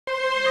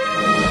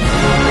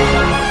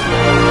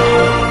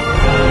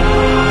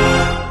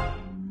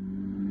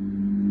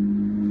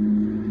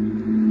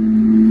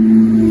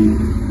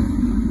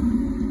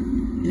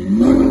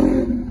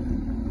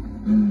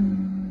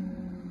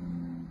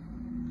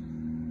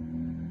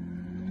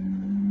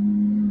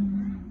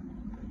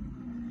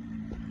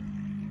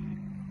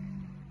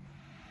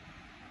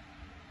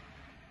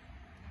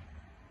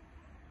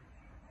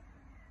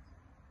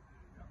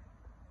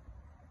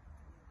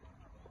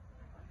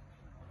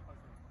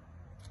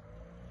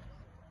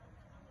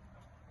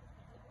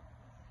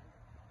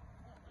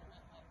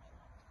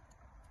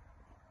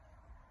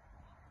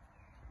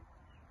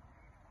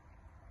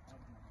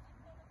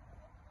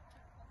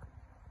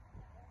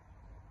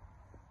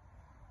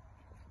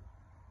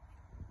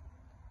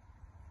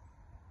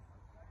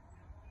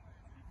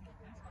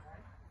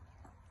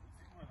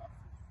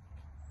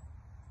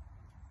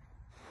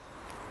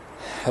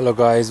Hello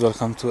guys,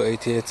 welcome to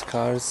 88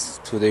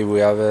 Cars. Today we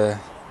have a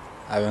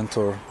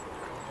Aventador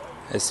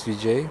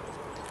SVJ.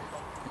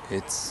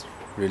 It's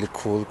really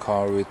cool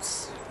car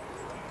with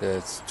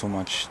there's too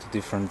much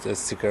different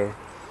sticker,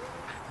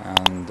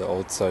 and the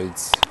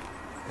outsides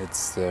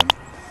it's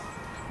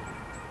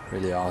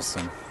really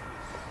awesome.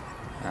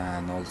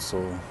 And also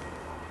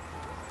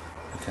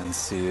you can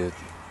see it.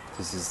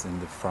 This is in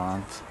the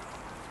front.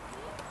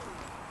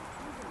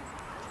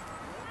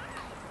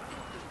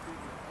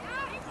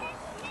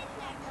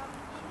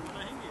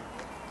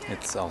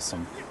 It's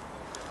awesome.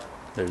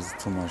 There's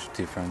too much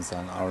difference,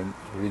 and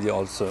really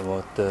also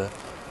about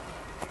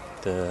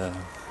the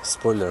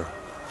spoiler.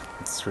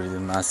 It's really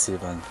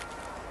massive and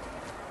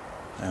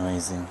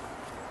amazing.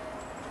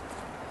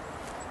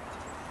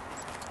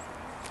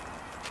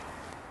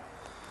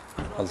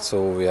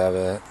 Also we have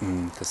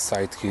the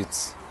side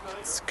kits.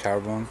 It's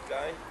carbon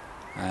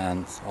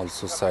and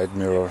also side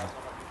mirror,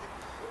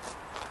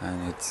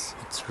 and it's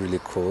really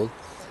cool.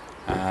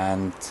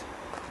 And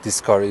this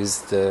car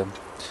is the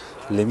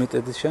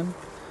limited edition.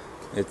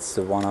 It's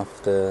one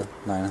of the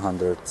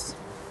 900s.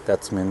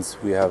 That means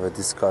we have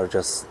this car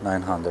just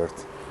 900,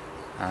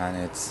 and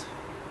it's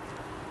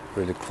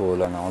really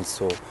cool. And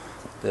also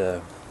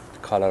the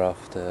color of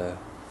the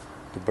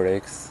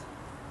brakes,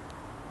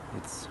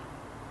 it's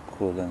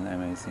cool and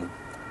amazing.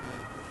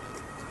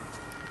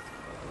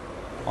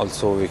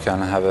 Also we can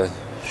have a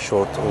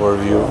short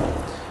overview.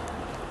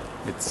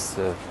 It's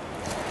the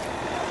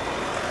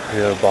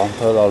rear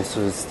bumper,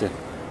 also it's the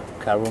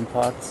carbon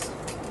parts.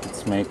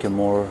 It's make it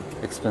more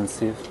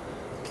expensive,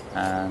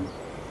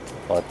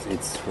 but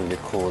it's really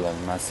cool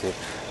and massive.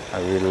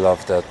 I really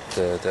love that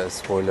the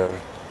spoiler.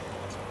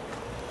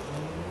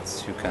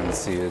 You can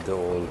see the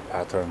old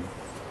pattern,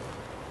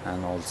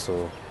 and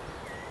also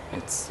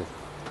it's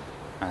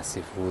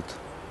massive wood.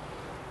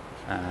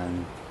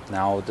 And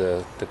now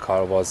the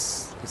car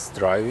is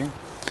driving,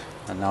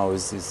 and now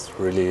it's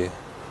really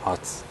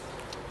hot,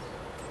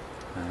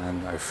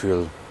 and I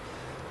feel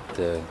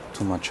the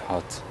too much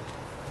hot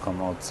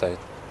come outside.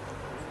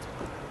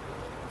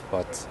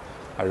 But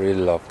I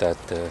really love that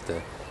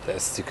the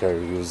sticker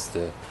used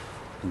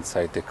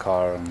inside the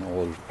car and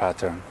all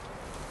pattern,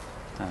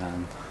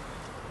 and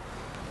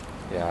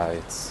yeah,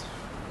 it's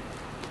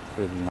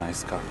really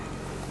nice car.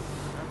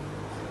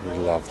 Really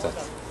love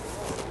that.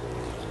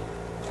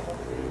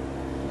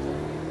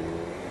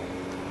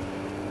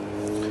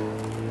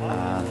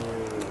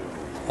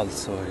 And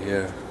also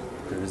here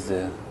there is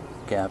a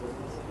gap,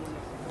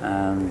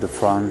 and the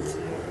front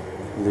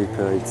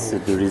lipper,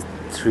 there is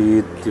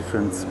 3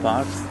 different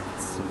parts.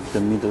 It's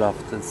the middle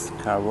of this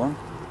carbon.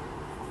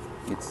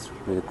 It's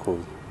really cool.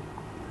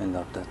 I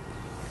love that.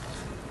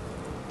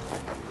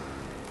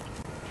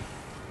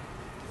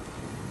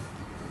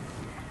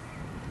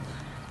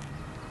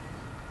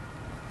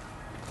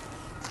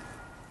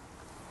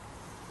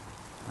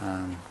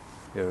 And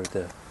here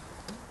the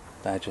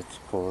badge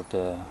for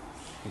the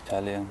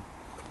Italian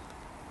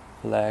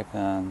flag,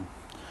 and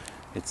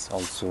it's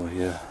also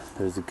here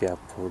there's a gap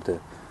for the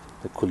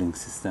cooling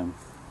system,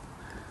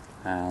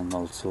 and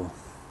also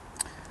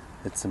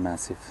it's a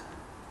massive.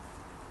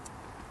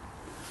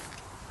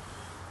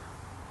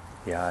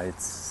 Yeah,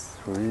 it's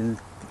really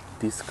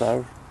this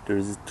car.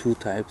 There's 2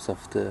 types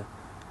of the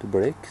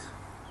brakes.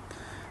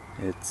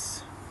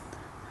 It's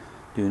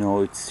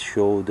it's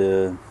show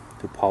the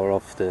power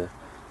of the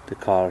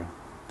car.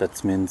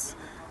 That means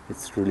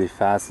it's really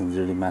fast and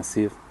really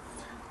massive,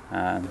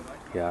 and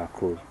yeah,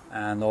 cool.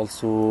 And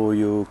also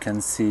you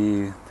can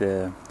see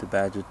the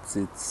badge.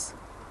 It's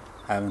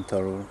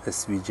Aventador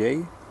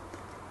SVJ.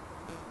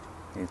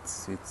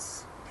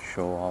 It's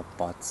show up,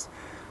 but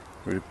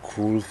really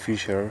cool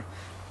feature.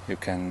 You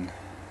can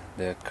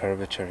the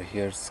curvature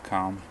here is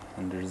calm,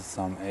 and there's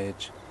some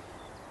edge,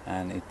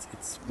 and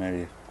it's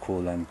very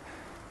cool and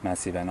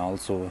massive. And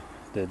also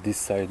this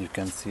side you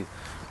can see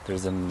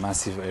there's a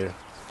massive air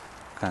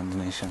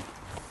conditioning.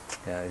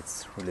 Yeah,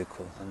 it's really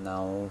cool. And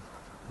now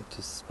it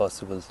is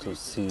possible to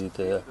see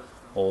the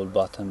old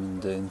button in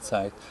the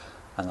inside,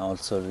 and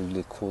also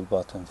really cool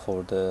button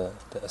for the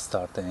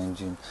start the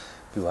engine.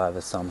 You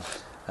have some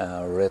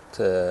red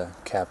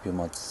cap, you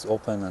must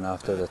open, and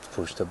after that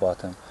push the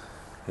button.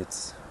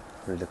 It's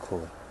really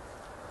cool.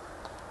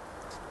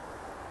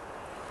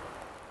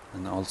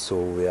 And also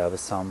we have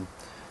some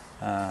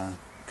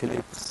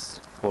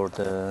clips for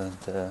the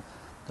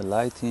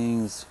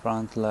lightings,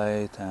 front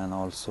light, and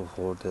also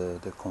for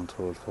the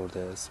control for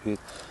the speed.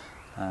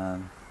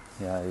 And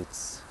yeah,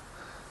 it's